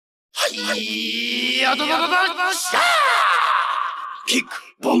Kick,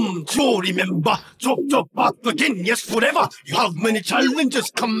 boom, to remember. Drop, drop, back again, yes, forever. You have many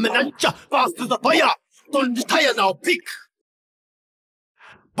challenges coming at ya. Fast to the fire. Don't retire now, pick.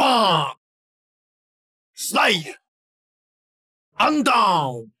 Bang. Slide. And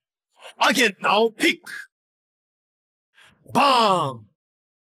down. Again now, pick. Bang.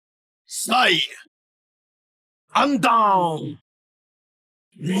 Slide. And down.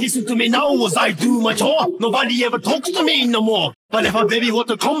 Listen to me now as I do my chore. Nobody ever talks to me no more. But if a baby want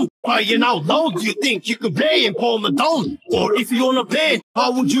to come crying out loud, do you think you could play and calm it down? Or if you wanna play,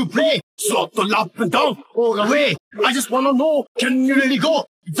 how would you play? Sort of up and down, all the way. I just wanna know, can you really go?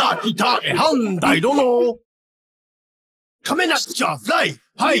 That guitar in hand, I don't know. Coming at ya, fly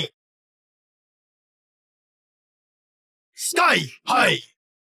high. Sky high.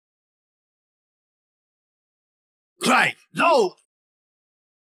 Cry loud.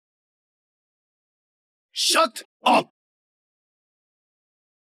 Shut up!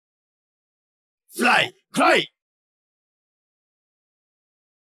 Fly, cry!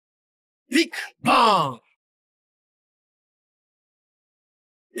 Pick, bang!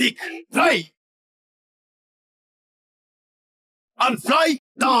 Pick, fly! And fly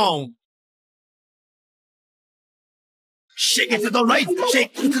down! Shake it to the right,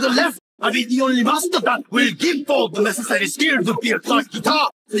 shake it to the left. I'll be the only master that will give all the necessary skills to be a class guitar,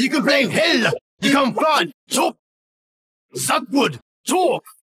 so you can play in hell. You can fly, chop, that wood, talk,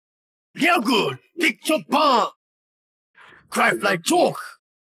 hear good, pick chop bang, cry fly talk,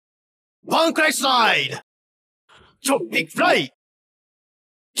 bang cry slide, chop pick fly,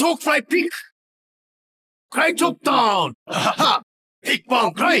 talk fly pick, cry chop down, ha ha, pick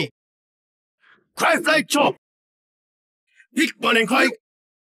bang cry fly chop, pick bang and cry,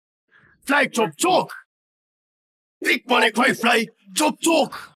 fly chop talk, pick bang and cry fly, chop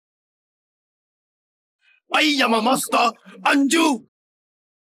talk. I am a master, and you.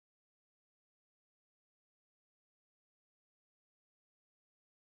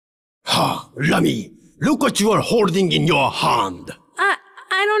 Ha, Lammy, look what you are holding in your hand. I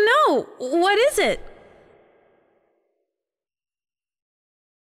don't know. What is it?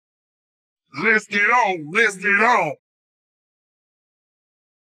 Let's get on, let's get on.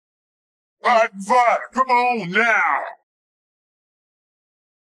 Fight, come on now.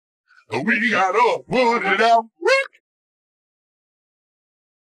 We gotta put it out quick.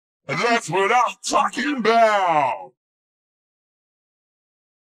 That's what I'm talking about.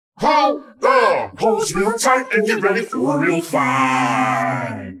 Hold the hose real tight and get ready for a real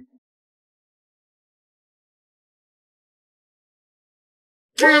fight.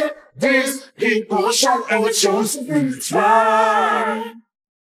 Get these people a shot and let's show something that's right.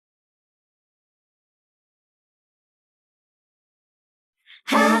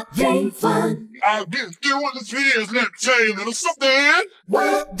 Having fun. I've been doing this for years, let me tell you a little something.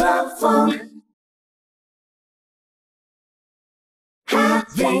 With the fun.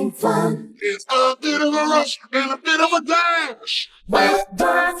 Having fun. It's a bit of a rush and a bit of a dash. With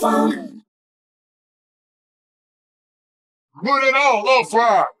the fun. Put it all on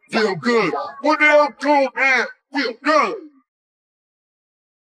fire, feel good. Put it on cool and feel good.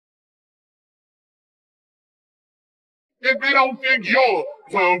 If you don't think you're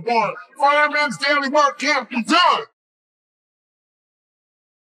the one, fireman's daily work can't be done.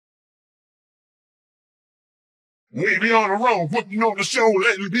 We be on the road, putting on the show,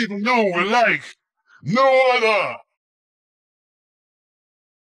 letting people know we're like no other.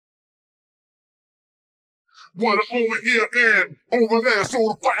 What over here and over there, so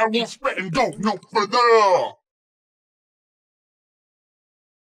the fire won't spread and go no further.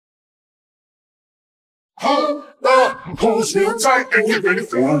 Hold the hose real tight and get ready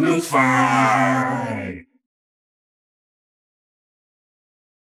for a little fight.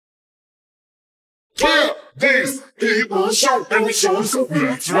 Get these people a shot and we show them something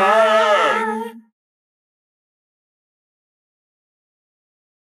that's right.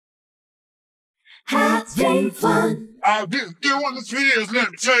 Having fun. I've been doing this for years,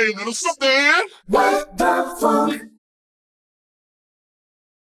 let me tell you a little something. With the fun.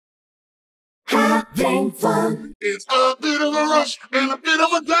 Having fun. It's a bit of a rush and a bit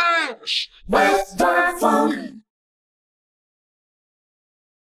of a dash. With the fun.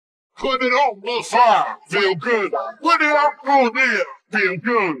 Put it on the fire, feel good. Put it on for there, feel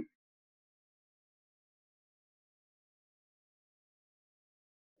good.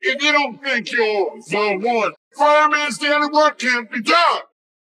 If you don't think you're the one, fireman's daily work can't be done.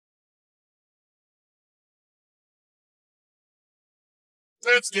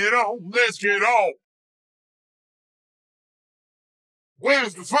 Let's get on, let's get on.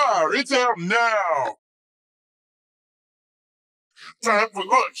 Where's the fire? It's out now. Time for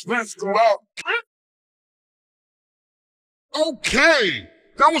lunch. Let's go out. Okay,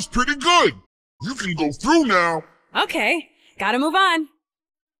 that was pretty good. You can go through now. Okay, gotta move on.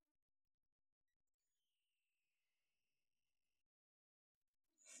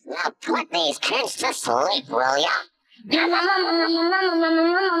 Now put these kids to sleep, will ya? Give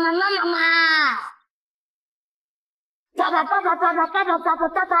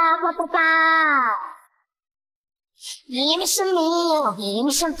me some meal, give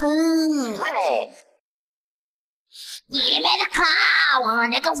me some food. Give me the car, I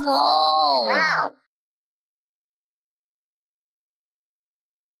wanna go home.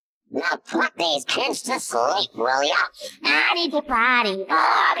 Now put these kids to sleep, will ya? I need to party,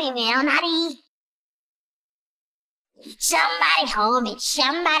 oh, be real naughty. Somebody hold me,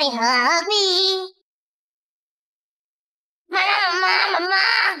 somebody hug me.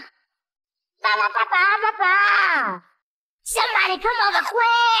 Mama. Ba. Somebody come over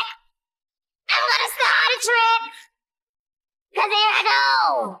quick. I'm gonna start a trip. 'Cause here I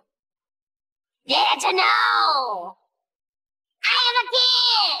go. Did you know? I am a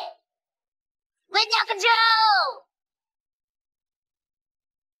kid with no control.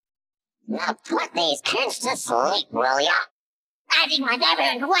 Now put these kids to sleep, will ya? I think my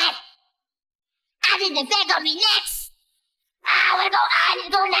neighborhood wet. I think the bed gonna be next. I need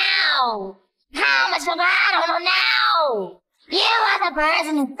to go now. How much longer? I don't know now. You are the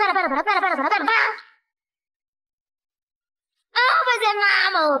person who... Oh, was it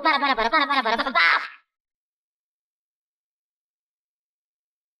Mamo?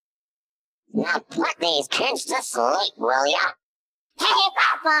 Now put these kids to sleep, will ya? Hey,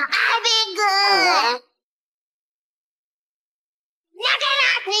 Papa, I've been good. Now can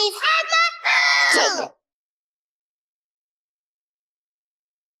I please have my food?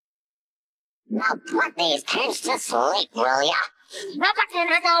 Now put these kids to sleep, will ya? Papa,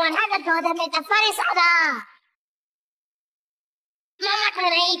 can I go and have the food that make the funny soda? Mama, can I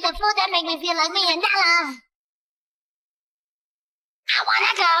eat the food that make me feel like $1,000,000? I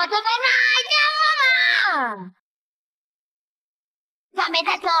wanna go to the night now, Mama! Tell me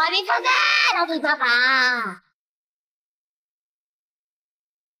the story before that, I'll be Papa.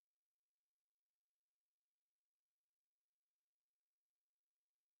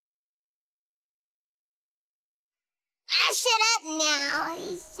 Shut up now,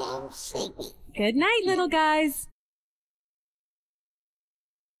 he's so sleepy. Good night, little guys.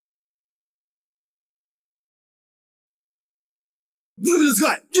 Give me the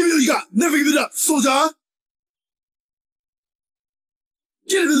sky! Give me what you got! Never give it up, soldier!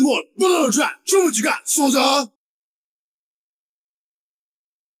 Get it with more! Run on the track! Show what you got, soldier!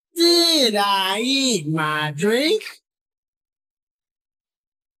 Did I eat my drink?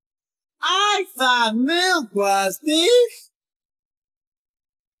 I thought milk was beef.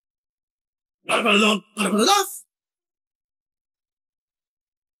 Not enough! Little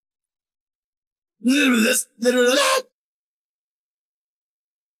bit of this, little bit of that!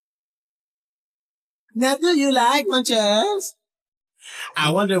 Now, do you like lunches?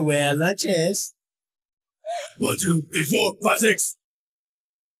 I wonder where lunch is. 1, 2, 3, 4, 5, 6.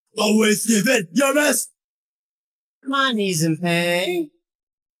 Always give it your best! My knees in pain.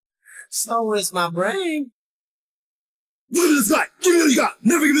 So is my brain. Give me the sky! Give me what you got!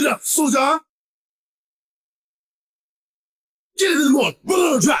 Never give it up, soldier! Get it with more! Run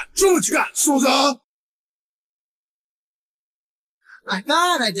on the track! Show what you got, soldier! I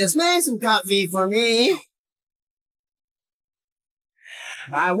thought I just made some coffee for me.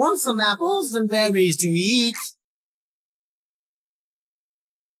 I want some apples and berries to eat.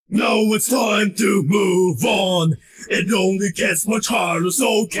 Now it's time to move on. It only gets much harder,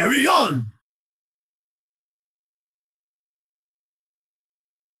 so carry on.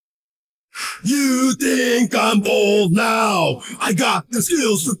 You think I'm bold now? I got the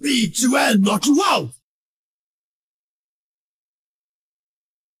skills to beat you and knock you out.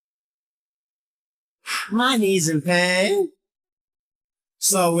 My knees in pain.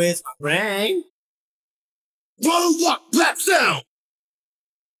 So is my brain. Throttle lock, flaps down.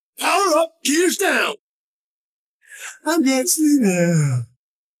 Power up, gears down. I'm dancing now.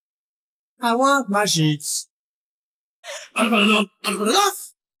 I want my sheets. I'm enough.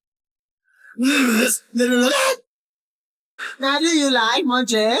 Little of this, little of that. Now, do you like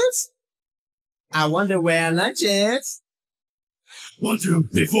munches? I wonder where lunch is. 1, 2,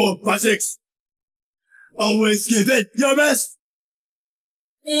 3, 4, 5, 6. Always give it your best.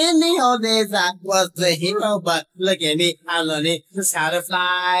 In the old days, I was the hero, but look at me, I'm learning just how to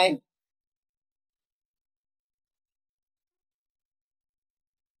fly.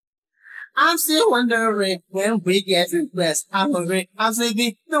 I'm still wondering when we get to rest. I'm hungry, I'm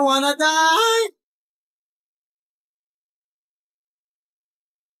sleepy, don't wanna die.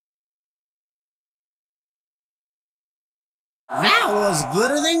 That was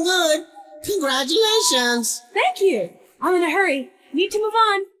gooder than good. Congratulations. Thank you. I'm in a hurry. Need to move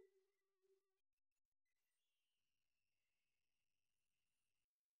on.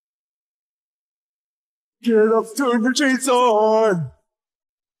 Get up, turn your chains on!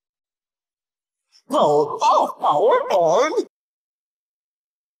 Power off, power on!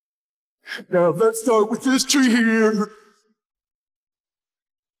 Now let's start with this tree here.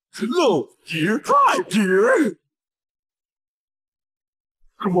 Low gear, high gear!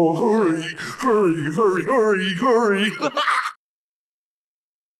 Come on, hurry, hurry, hurry, hurry, hurry!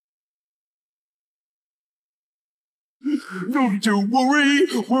 No need to worry,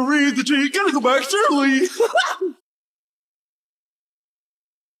 the tree gotta go back surely!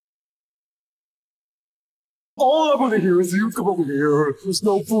 All I wanna hear is you come over here. There's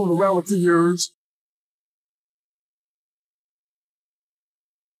no fooling around with the ears.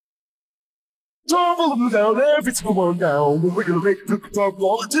 Tumble them down, every single one down. We're gonna make the top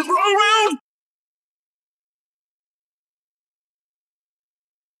wall until we're around!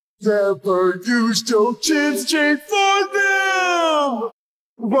 Never use your chin's chain for them!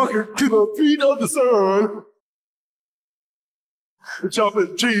 Walking to the feet of the sun.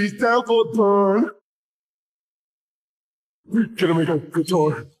 Chopping trees down for the burn. We're gonna make a good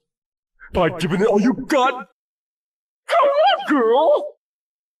tour by giving it all you got. Come on, girl!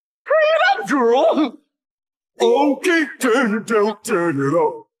 Hurry it up, girl! Okay, turn it down, turn it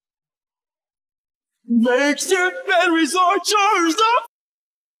up. Make sure batteries are charged up.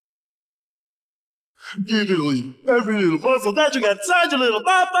 Literally, every little muscle that you got inside your little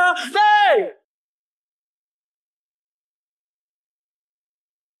papa. Hey!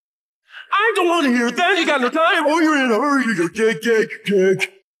 I don't want to hear that. You got no time, or you're in a hurry. You go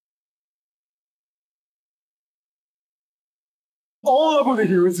kick. All I want to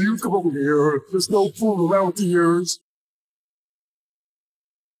hear is you come over here. There's no fooling around with the ears.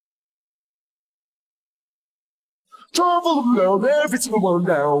 Travel them down, every single one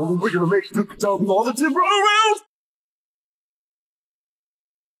down. We're gonna make the top with all the timber around.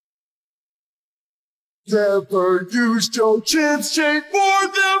 Never used your chin's chain for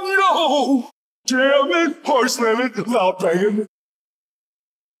them, no! Jamming, horse slamming, loud banging.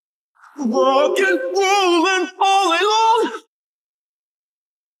 Rockin', rollin' all day long.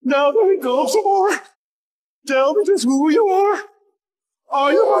 Now let me go some more. Tell me just who you are.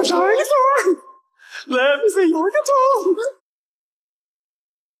 Are you my shining star? Let me see your guitar.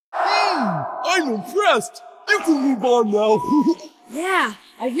 I'm impressed. You can move on now. Yeah,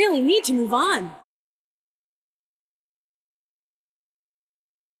 I really need to move on.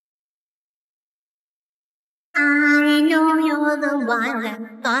 I know you're the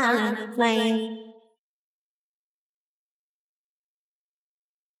one that I play.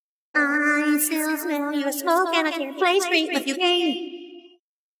 I still smell your smoke and I can't play straight with you, game.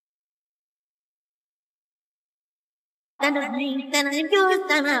 That doesn't mean that I'm yours,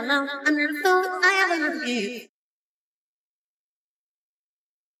 that I'm alone. I'm not thought I ever loved you.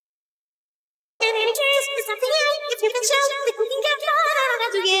 In any case, it's up to you. If you can show that we can get more, I don't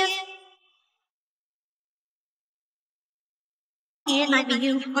have to give. It might be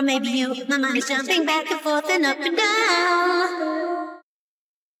you, or maybe you. My mind is jumping back and forth and up and down.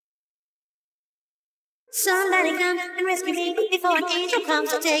 Somebody come and rescue me before an angel comes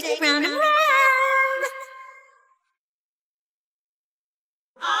to take it round and round.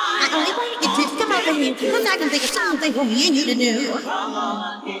 I only want you to come over here, cause I can think of something for me and you to do.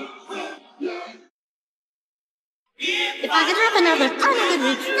 If I could have another week,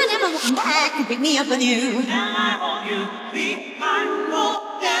 I never will come back and pick me up with you.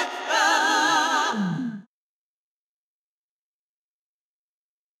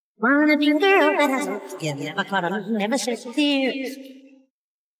 Wanna be the girl that has no skin, never caught on, never sheds tears.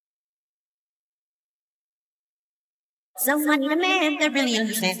 So I need a man that really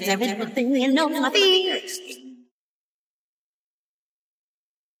understands every little thing and knows my fears.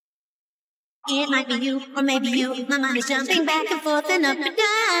 It might be you, or maybe you. My mind is jumping back and forth and up and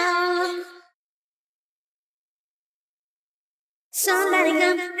down. Somebody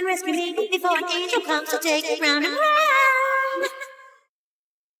come and rescue me before an angel comes to take it round and round.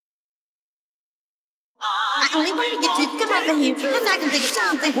 I only want you to come over here, cause I can think of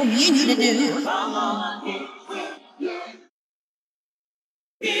something for me and you to do.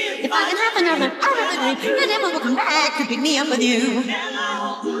 If I can have another week, the devil will come back to pick me up with you.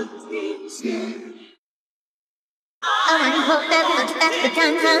 Oh, I hope that the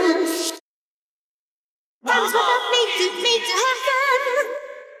time comes. Times what up me to have fun.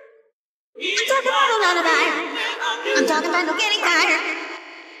 I'm talking about a lullaby. I'm talking about no getting tired.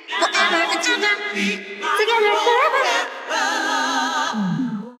 Forever and ever, together forever.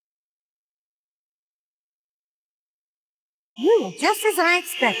 Just as I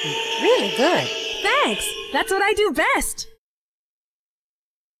expected. Really good. Thanks. That's what I do best.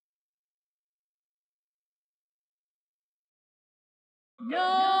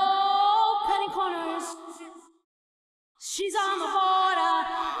 No cutting corners. She's on the border.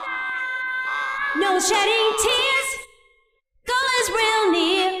 No shedding tears. Goal is real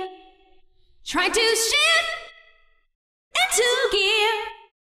near. Trying to shift into gear.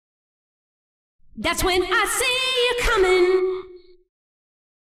 That's when I see you coming.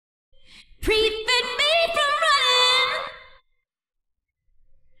 Prevent me from running.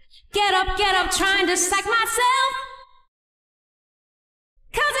 Get up, trying to psych myself.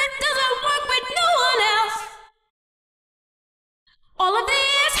 'Cause it doesn't work with no one else. All of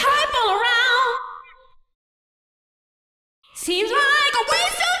this hype all around seems like a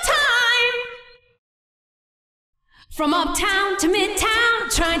waste of time. From uptown to midtown,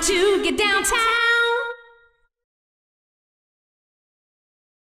 trying to get downtown.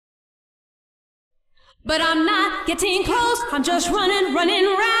 But I'm not getting close, I'm just running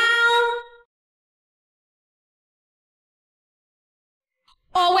round.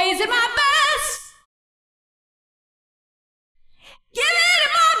 Always at my best. Giving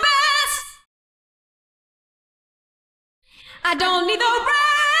it my best. I don't need the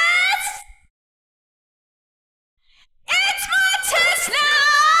rest. It's my test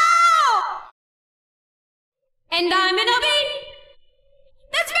now. And I'm in a beat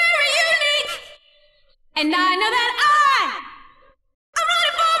that's very unique. And I know that I'm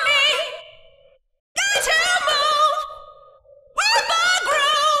running for me. Got to move with the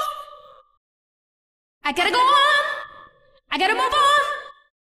groove. I gotta go on. I gotta move on.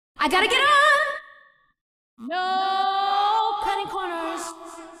 I gotta get on. No cutting corners.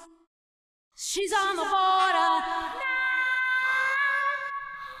 She's on the border.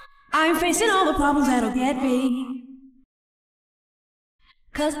 I'm facing all the problems that'll get me.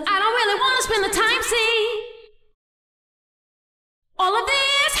 'Cause I don't really want to spend the time, see. All of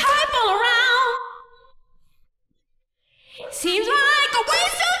this hype all around seems like a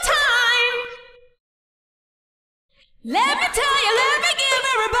waste of time. Let me tell you, let me give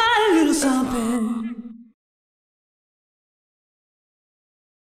everybody a little something.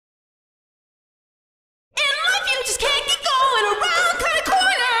 In life you just can't keep going around cutting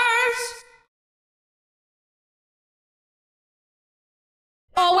corners.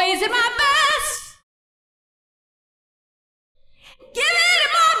 Always at my best. Giving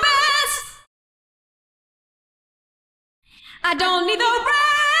it my best. I don't need the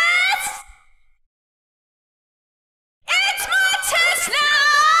rest. It's my test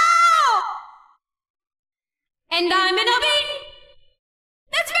now. And I'm in a beat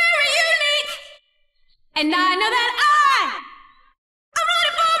that's very unique. And I know that I'm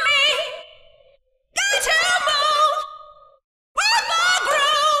running for me. Got to move with the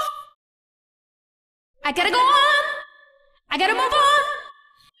groove. I gotta go on. I gotta move on.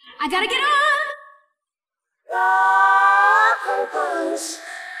 I gotta get on.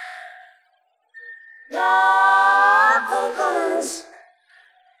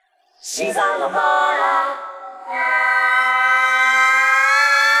 She's on the border.